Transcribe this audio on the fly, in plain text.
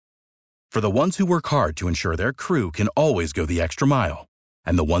For the ones who work hard to ensure their crew can always go the extra mile,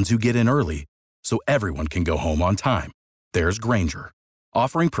 and the ones who get in early so everyone can go home on time, there's Grainger,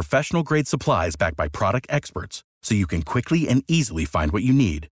 offering professional-grade supplies backed by product experts so you can quickly and easily find what you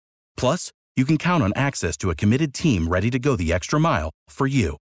need. Plus, you can count on access to a committed team ready to go the extra mile for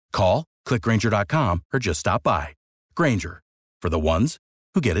you. Call, click Grainger.com, or just stop by. Grainger, for the ones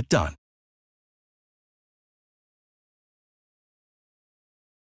who get it done.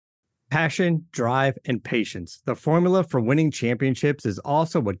 Passion, drive, and patience. The formula for winning championships is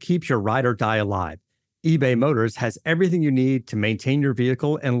also what keeps your ride or die alive. eBay Motors has everything you need to maintain your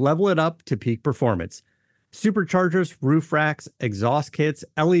vehicle and level it up to peak performance. Superchargers, roof racks, exhaust kits,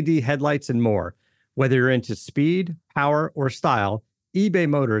 LED headlights, and more. Whether you're into speed, power, or style, eBay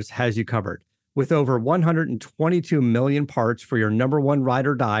Motors has you covered. With over 122 million parts for your number one ride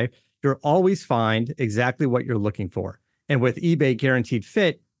or die, you'll always find exactly what you're looking for. And with eBay Guaranteed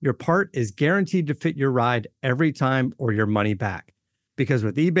Fit, your part is guaranteed to fit your ride every time or your money back. Because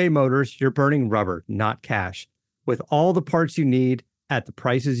with eBay Motors, you're burning rubber, not cash. With all the parts you need at the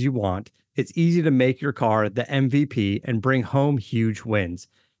prices you want, it's easy to make your car the MVP and bring home huge wins.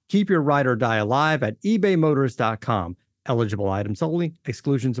 Keep your ride or die alive at ebaymotors.com. Eligible items only.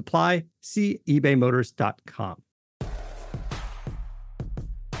 Exclusions apply. See ebaymotors.com.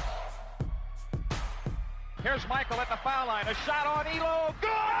 Here's Michael at the foul line. A shot on Elo.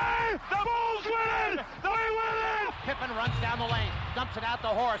 Good! The Bulls win it! They win it! Pippen runs down the lane, dumps it out to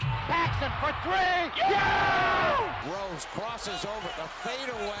Horace. Paxson for three. Yeah! Rose crosses over the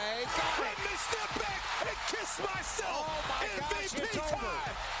fadeaway. Let me step back and kiss myself. Oh my MVP gosh, it's time. over.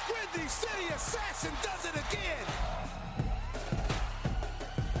 Windy City Assassin does it again.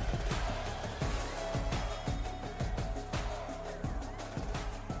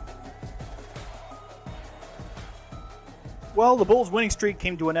 Well, the Bulls' winning streak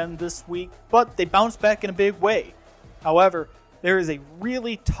came to an end this week, but they bounced back in a big way. However, there is a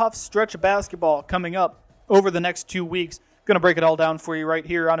really tough stretch of basketball coming up over the next 2 weeks. Going to break it all down for you right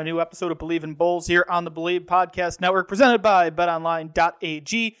here on a new episode of Believe in Bulls here on the Believe Podcast Network, presented by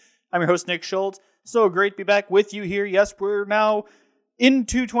BetOnline.ag. I'm your host, Nick Schultz. So great to be back with you here. Yes, we're now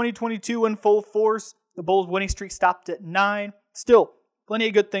into 2022 in full force. The Bulls' winning streak stopped at 9. Still, plenty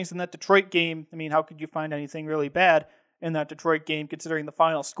of good things in that Detroit game. I mean, how could you find anything really bad in that Detroit game, considering the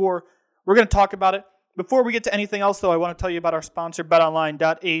final score? We're going to talk about it. Before we get to anything else, though, I want to tell you about our sponsor,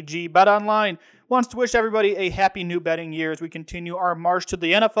 BetOnline.ag. BetOnline wants to wish everybody a happy new betting year as we continue our march to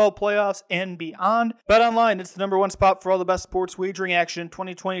the NFL playoffs and beyond. BetOnline, it's the number one spot for all the best sports wagering action in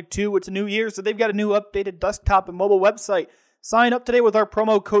 2022. It's a new year, so they've got a new updated desktop and mobile website. Sign up today with our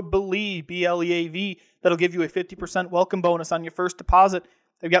promo code BELIEVE, B-L-E-A-V. That'll give you a 50% welcome bonus on your first deposit.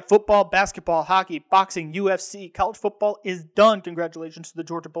 They've got football, basketball, hockey, boxing, UFC. College football is done. Congratulations to the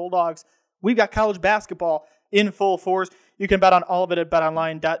Georgia Bulldogs. We've got college basketball in full force. You can bet on all of it at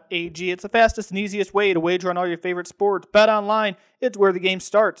betonline.ag. It's the fastest and easiest way to wager on all your favorite sports. Bet online, it's where the game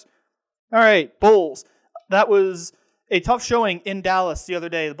starts. All right, Bulls. That was a tough showing in Dallas the other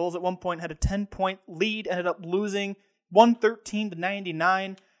day. The Bulls at one point had a 10-point lead, ended up losing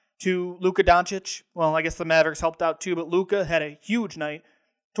 113-99 to Luka Doncic. Well, I guess the Mavericks helped out too, but Luka had a huge night.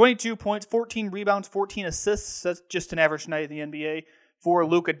 22 points, 14 rebounds, 14 assists. That's just an average night in the NBA for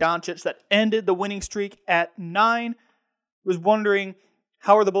Luka Doncic. That ended the winning streak at 9. Was wondering,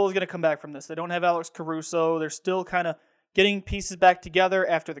 how are the Bulls going to come back from this? They don't have Alex Caruso. They're still kind of getting pieces back together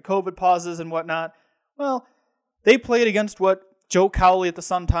after the COVID pauses and whatnot. Well, they played against what Joe Cowley at the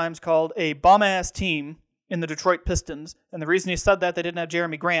Sun-Times called a bum-ass team in the Detroit Pistons. And the reason he said that, they didn't have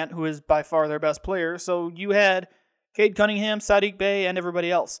Jeremy Grant, who is by far their best player. So you had Cade Cunningham, Sadiq Bey, and everybody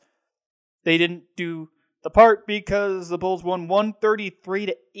else. They didn't do the part because the Bulls won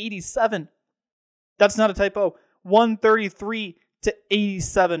 133-87. That's not a typo.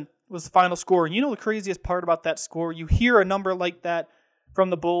 133-87 was the final score. And you know the craziest part about that score? You hear a number like that from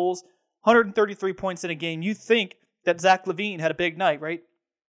the Bulls, 133 points in a game. You think that Zach LaVine had a big night, right?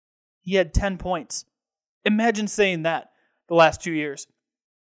 He had 10 points. Imagine saying that the last 2 years.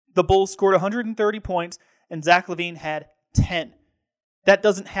 The Bulls scored 130 points and Zach LaVine had 10. That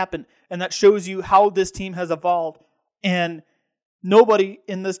doesn't happen, and that shows you how this team has evolved. And nobody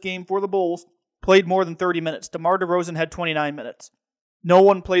in this game for the Bulls played more than 30 minutes. DeMar DeRozan had 29 minutes. No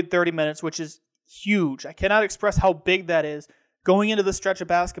one played 30 minutes, which is huge. I cannot express how big that is going into the stretch of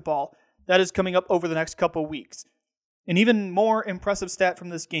basketball that is coming up over the next couple weeks. An even more impressive stat from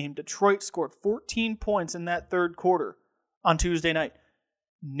this game, Detroit scored 14 points in that third quarter on Tuesday night.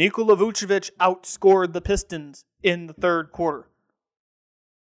 Nikola Vucevic outscored the Pistons in the third quarter.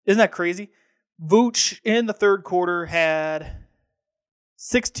 Isn't that crazy? Vooch in the third quarter had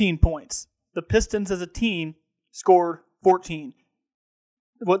 16 points. The Pistons as a team scored 14.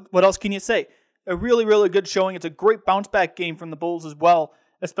 What else can you say? A really, really good showing. It's a great bounce back game from the Bulls as well,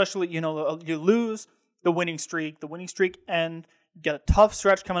 especially, you lose the winning streak, and you get a tough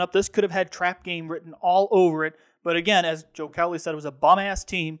stretch coming up. This could have had trap game written all over it, but again, as Joe Kelly said, it was a bum-ass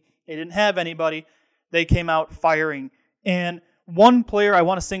team. They didn't have anybody. They came out firing. And one player I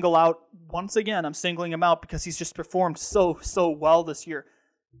want to single out, once again, I'm singling him out because he's just performed so well this year.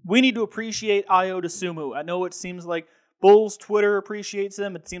 We need to appreciate Ayo Dosunmu. I know it seems like Bulls Twitter appreciates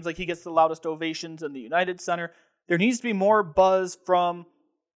him. It seems like he gets the loudest ovations in the United Center. There needs to be more buzz from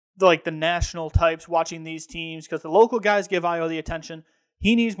the national types watching these teams because the local guys give Ayo the attention.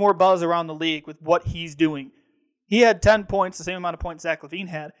 He needs more buzz around the league with what he's doing. He had 10 points, the same amount of points Zach LaVine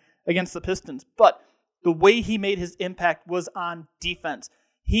had against the Pistons, but the way he made his impact was on defense.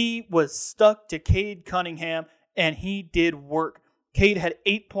 He was stuck to Cade Cunningham, and he did work. Cade had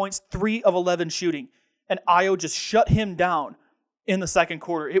 8 points, 3 of 11 shooting, and Ayo just shut him down in the second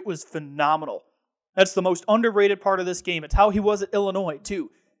quarter. It was phenomenal. That's the most underrated part of this game. It's how he was at Illinois,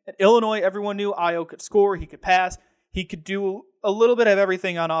 too. At Illinois, everyone knew Ayo could score, he could pass, he could do a little bit of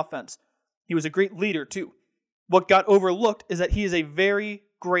everything on offense. He was a great leader, too. What got overlooked is that he is a very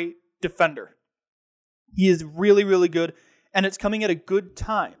great defender. He is really, really good, and it's coming at a good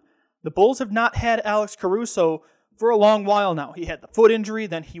time. The Bulls have not had Alex Caruso for a long while now. He had the foot injury,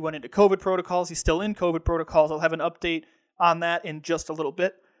 then he went into COVID protocols. He's still in COVID protocols. I'll have an update on that in just a little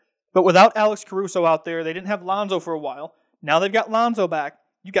bit. But without Alex Caruso out there, they didn't have Lonzo for a while. Now they've got Lonzo back.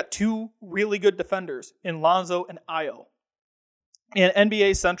 You got two really good defenders in Lonzo and Ayo. And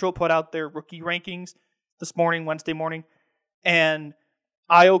NBA Central put out their rookie rankings this morning, Wednesday morning, and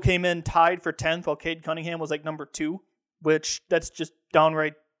Ayo came in tied for 10th while Cade Cunningham was like number 2, which that's just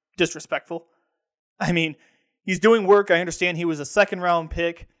downright disrespectful. I mean, he's doing work. I understand he was a second-round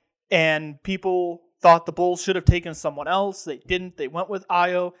pick, and people thought the Bulls should have taken someone else. They didn't. They went with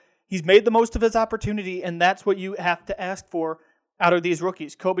Ayo. He's made the most of his opportunity, and that's what you have to ask for out of these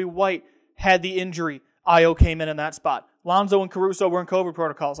rookies. Kobe White had the injury. Ayo came in that spot. Lonzo and Caruso were in COVID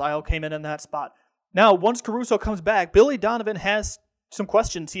protocols. Ayo came in that spot. Now, once Caruso comes back, Billy Donovan has some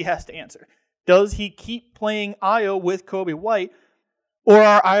questions he has to answer. Does he keep playing Ayo with Kobe White, or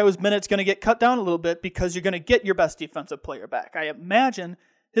are Ayo's minutes going to get cut down a little bit because you're going to get your best defensive player back? I imagine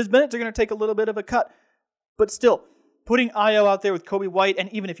his minutes are going to take a little bit of a cut. But still, putting Ayo out there with Kobe White, and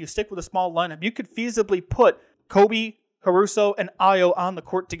even if you stick with a small lineup, you could feasibly put Kobe, Caruso, and Ayo on the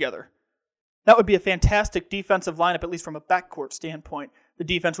court together. That would be a fantastic defensive lineup, at least from a backcourt standpoint. The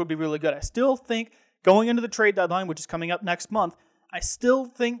defense would be really good. I still think, going into the trade deadline, which is coming up next month, I still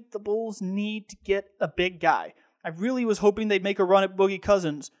think the Bulls need to get a big guy. I really was hoping they'd make a run at Boogie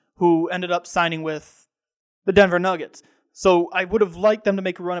Cousins, who ended up signing with the Denver Nuggets. So I would have liked them to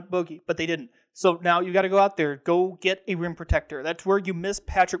make a run at Boogie, but they didn't. So now you got to go out there, go get a rim protector. That's where you miss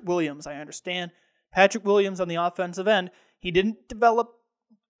Patrick Williams. I understand Patrick Williams on the offensive end, he didn't develop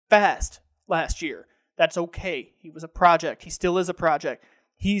fast last year. That's okay. He was a project. He still is a project.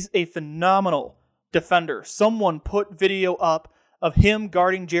 He's a phenomenal defender. Someone put video up of him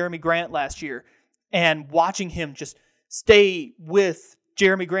guarding Jeremy Grant last year and watching him just stay with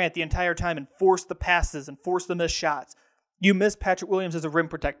Jeremy Grant the entire time and force the passes and force the missed shots. You miss Patrick Williams as a rim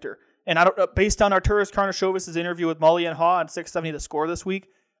protector. And I don't, based on Arturas Karnisovas' interview with Molly and Haw on 670 The Score this week,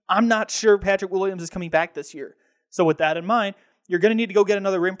 I'm not sure Patrick Williams is coming back this year. So with that in mind, you're going to need to go get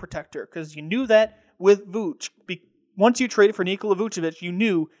another rim protector because you knew that with Vooch. Once you traded for Nikola Vucevic, you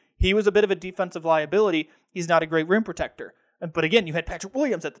knew he was a bit of a defensive liability. He's not a great rim protector. But again, you had Patrick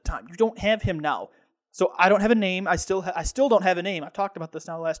Williams at the time. You don't have him now. So I don't have a name. I still don't have a name. I've talked about this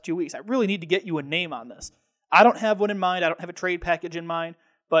now the last 2 weeks. I really need to get you a name on this. I don't have one in mind. I don't have a trade package in mind.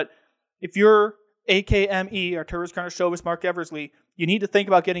 But if you're AKME, Arturas Karnisovas, Mark Eversley, you need to think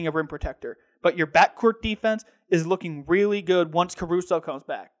about getting a rim protector. But your backcourt defense is looking really good once Caruso comes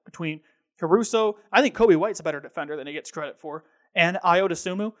back. Between Caruso, I think Kobe White's a better defender than he gets credit for, and Ayo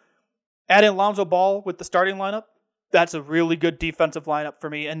Dosunmu. Add in Lonzo Ball with the starting lineup. That's a really good defensive lineup for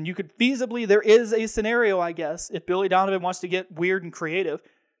me. And you could feasibly, there is a scenario, I guess, if Billy Donovan wants to get weird and creative,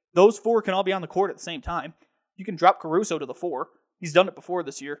 those four can all be on the court at the same time. You can drop Caruso to the 4. He's done it before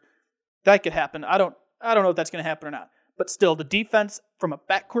this year. That could happen. I don't know if that's going to happen or not. But still, the defense from a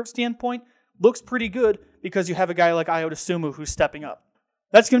backcourt standpoint looks pretty good because you have a guy like Ayo Dosunmu who's stepping up.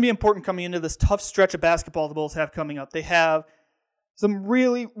 That's going to be important coming into this tough stretch of basketball the Bulls have coming up. They have some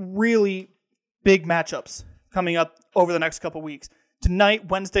really, really big matchups coming up over the next couple weeks. Tonight,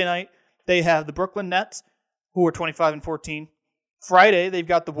 Wednesday night, they have the Brooklyn Nets, who are 25-14. Friday, they've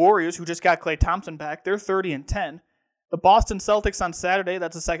got the Warriors, who just got Klay Thompson back. They're 30-10. The Boston Celtics on Saturday,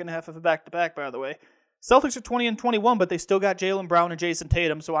 that's the second half of a back-to-back, by the way. Celtics are 20-21, but they still got Jaylen Brown and Jason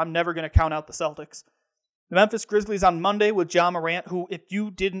Tatum, so I'm never going to count out the Celtics. The Memphis Grizzlies on Monday with Ja Morant, who, if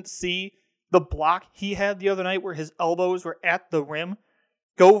you didn't see the block he had the other night where his elbows were at the rim,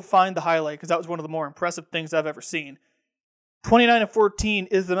 go find the highlight, because that was one of the more impressive things I've ever seen. 29-14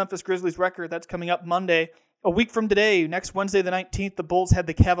 is the Memphis Grizzlies record. That's coming up Monday. A week from today, next Wednesday the 19th, the Bulls had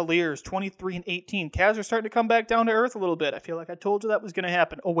the Cavaliers, 23-18. Cavs are starting to come back down to earth a little bit. I feel like I told you that was going to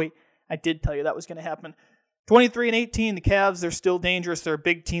happen. Oh, wait, I did tell you that was going to happen. 23-18, the Cavs, they're still dangerous. They're a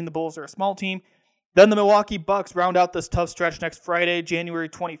big team. The Bulls are a small team. Then the Milwaukee Bucks round out this tough stretch next Friday, January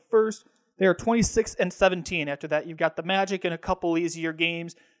 21st. They are 26-17. After that, you've got the Magic and a couple easier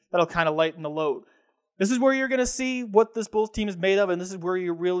games that'll kind of lighten the load. This is where you're going to see what this Bulls team is made of, and this is where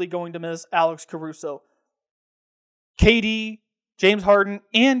you're really going to miss Alex Caruso. KD, James Harden,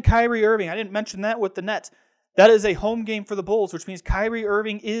 and Kyrie Irving. I didn't mention that with the Nets. That is a home game for the Bulls, which means Kyrie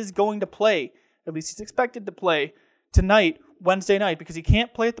Irving is going to play. At least he's expected to play tonight, Wednesday night, because he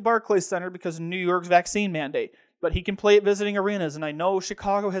can't play at the Barclays Center because of New York's vaccine mandate. But he can play at visiting arenas, and I know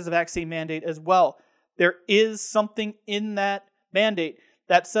Chicago has a vaccine mandate as well. There is something in that mandate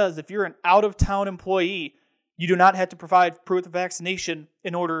that says if you're an out-of-town employee, you do not have to provide proof of vaccination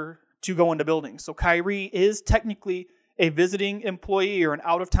in order to go into buildings. So Kyrie is technically a visiting employee or an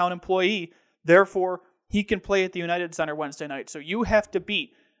out-of-town employee. Therefore, he can play at the United Center Wednesday night. So you have to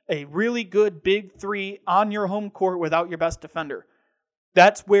beat a really good big three on your home court without your best defender.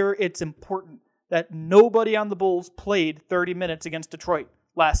 That's where it's important that nobody on the Bulls played 30 minutes against Detroit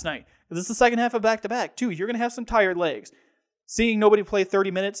last night. This is the second half of back-to-back, too. You're going to have some tired legs. Seeing nobody play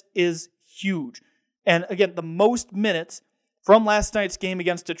 30 minutes is huge. And again, the most minutes from last night's game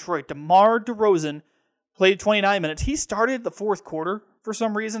against Detroit, DeMar DeRozan played 29 minutes. He started the fourth quarter for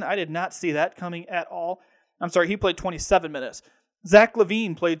some reason. I did not see that coming at all. I'm sorry, he played 27 minutes. Zach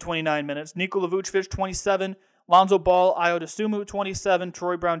LaVine played 29 minutes. Nikola Vucevic, 27. Lonzo Ball, Ayo Dosunmu, 27.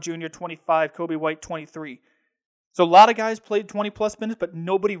 Troy Brown Jr., 25. Kobe White, 23. So a lot of guys played 20-plus minutes, but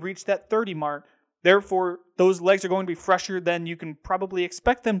nobody reached that 30 mark. Therefore, those legs are going to be fresher than you can probably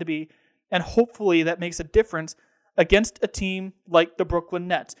expect them to be, and hopefully that makes a difference against a team like the Brooklyn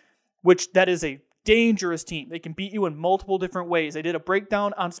Nets, which that is a dangerous team. They can beat you in multiple different ways. They did a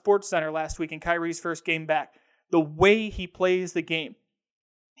breakdown on SportsCenter last week in Kyrie's first game back. The way he plays the game,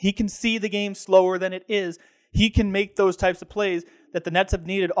 he can see the game slower than it is. He can make those types of plays that the Nets have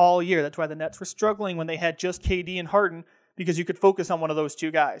needed all year. That's why the Nets were struggling when they had just KD and Harden, because you could focus on one of those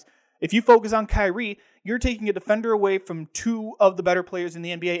two guys. If you focus on Kyrie, you're taking a defender away from two of the better players in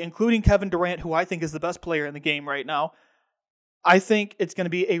the NBA, including Kevin Durant, who I think is the best player in the game right now. I think it's going to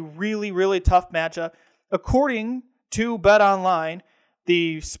be a really, really tough matchup. According to BetOnline,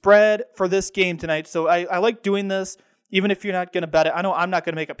 the spread for this game tonight, so I like doing this, even if you're not going to bet it. I know I'm not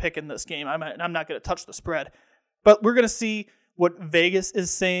going to make a pick in this game. I'm not going to touch the spread. But we're going to see what Vegas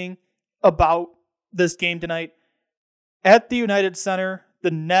is saying about this game tonight. At the United Center, the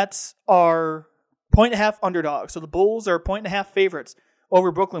Nets are 1.5 underdogs. So the Bulls are 1.5 favorites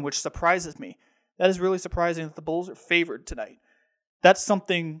over Brooklyn, which surprises me. That is really surprising that the Bulls are favored tonight. That's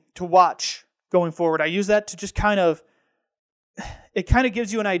something to watch going forward. I use that to just it kind of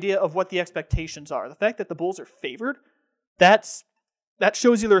gives you an idea of what the expectations are. The fact that the Bulls are favored, that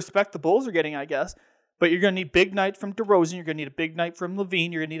shows you the respect the Bulls are getting, I guess. But you're going to need big night from DeRozan. You're going to need a big night from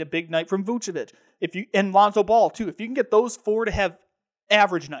LaVine. You're going to need a big night from Vucevic. And Lonzo Ball, too. If you can get those four to have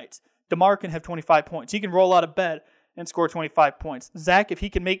average nights, DeMar can have 25 points. He can roll out of bed and score 25 points. Zach, if he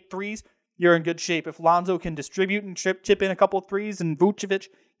can make threes, you're in good shape. If Lonzo can distribute and chip in a couple of threes, and Vucevic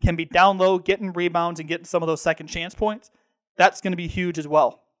can be down low, getting rebounds and getting some of those second chance points, that's going to be huge as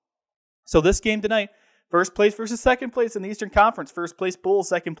well. So this game tonight, first place versus second place in the Eastern Conference. First place Bulls,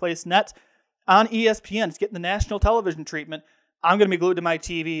 second place Nets. On ESPN, it's getting the national television treatment. I'm going to be glued to my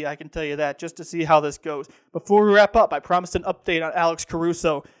TV, I can tell you that, just to see how this goes. Before we wrap up, I promised an update on Alex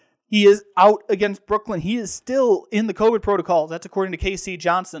Caruso. He is out against Brooklyn. He is still in the COVID protocols. That's according to KC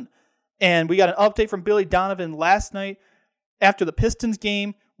Johnson. And we got an update from Billy Donovan last night after the Pistons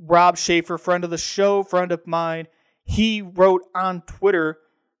game. Rob Schaefer, friend of the show, friend of mine, he wrote on Twitter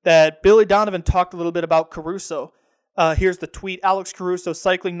that Billy Donovan talked a little bit about Caruso. Here's the tweet. Alex Caruso's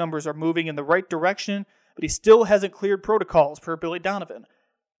cycling numbers are moving in the right direction, but he still hasn't cleared protocols, per Billy Donovan.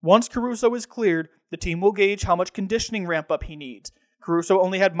 Once Caruso is cleared, the team will gauge how much conditioning ramp-up he needs. Caruso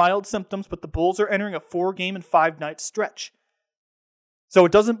only had mild symptoms, but the Bulls are entering a 4-game and 5-night stretch. So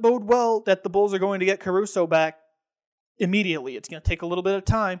it doesn't bode well that the Bulls are going to get Caruso back immediately. It's going to take a little bit of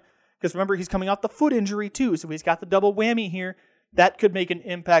time, because remember, he's coming off the foot injury too, so he's got the double whammy here. That could make an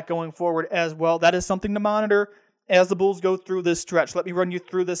impact going forward as well. That is something to monitor as the Bulls go through this stretch. Let me run you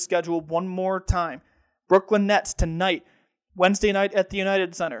through this schedule one more time. Brooklyn Nets tonight, Wednesday night at the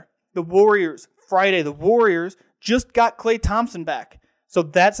United Center. The Warriors, Friday. The Warriors just got Klay Thompson back. So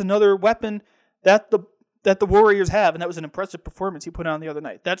that's another weapon that the Warriors have, and that was an impressive performance he put on the other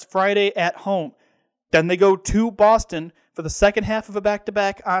night. That's Friday at home. Then they go to Boston for the second half of a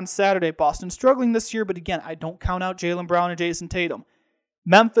back-to-back on Saturday. Boston struggling this year, but again, I don't count out Jaylen Brown and Jason Tatum.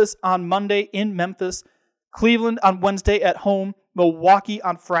 Memphis on Monday in Memphis. Cleveland on Wednesday at home. Milwaukee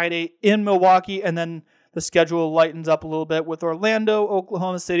on Friday in Milwaukee. And then the schedule lightens up a little bit with Orlando,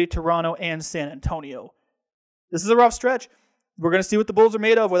 Oklahoma City, Toronto, and San Antonio. This is a rough stretch. We're going to see what the Bulls are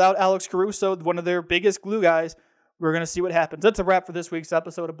made of without Alex Caruso, one of their biggest glue guys. We're going to see what happens. That's a wrap for this week's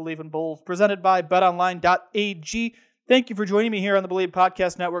episode of Believe in Bulls, presented by betonline.ag. Thank you for joining me here on the Believe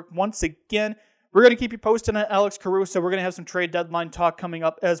Podcast Network once again. We're going to keep you posted on Alex Caruso. We're going to have some trade deadline talk coming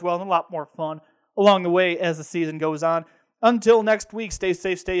up as well, and a lot more fun along the way as the season goes on. Until next week, stay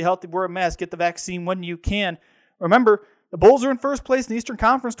safe, stay healthy, wear a mask, get the vaccine when you can. Remember, the Bulls are in first place in the Eastern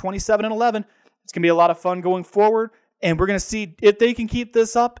Conference, 27-11. It's going to be a lot of fun going forward. And we're going to see if they can keep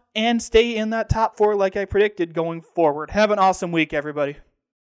this up and stay in that top four like I predicted going forward. Have an awesome week, everybody.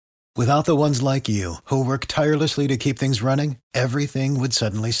 Without the ones like you, who work tirelessly to keep things running, everything would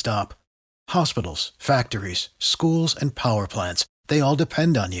suddenly stop. Hospitals, factories, schools, and power plants, they all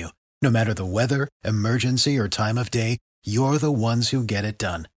depend on you. No matter the weather, emergency, or time of day, you're the ones who get it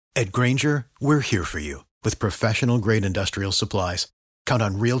done. At Grainger, we're here for you with professional-grade industrial supplies. Count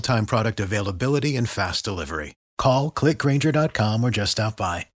on real-time product availability and fast delivery. Call, clickgrainger.com, or just stop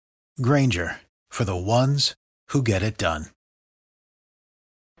by. Grainger, for the ones who get it done.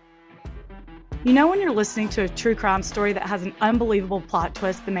 You know when you're listening to a true crime story that has an unbelievable plot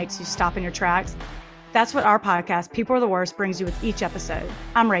twist that makes you stop in your tracks? That's what our podcast, People Are the Worst, brings you with each episode.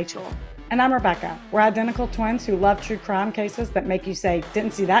 I'm Rachel. And I'm Rebecca. We're identical twins who love true crime cases that make you say,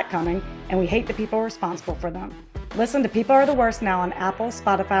 didn't see that coming, and we hate the people responsible for them. Listen to People Are the Worst now on Apple,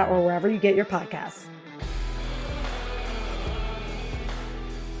 Spotify, or wherever you get your podcasts.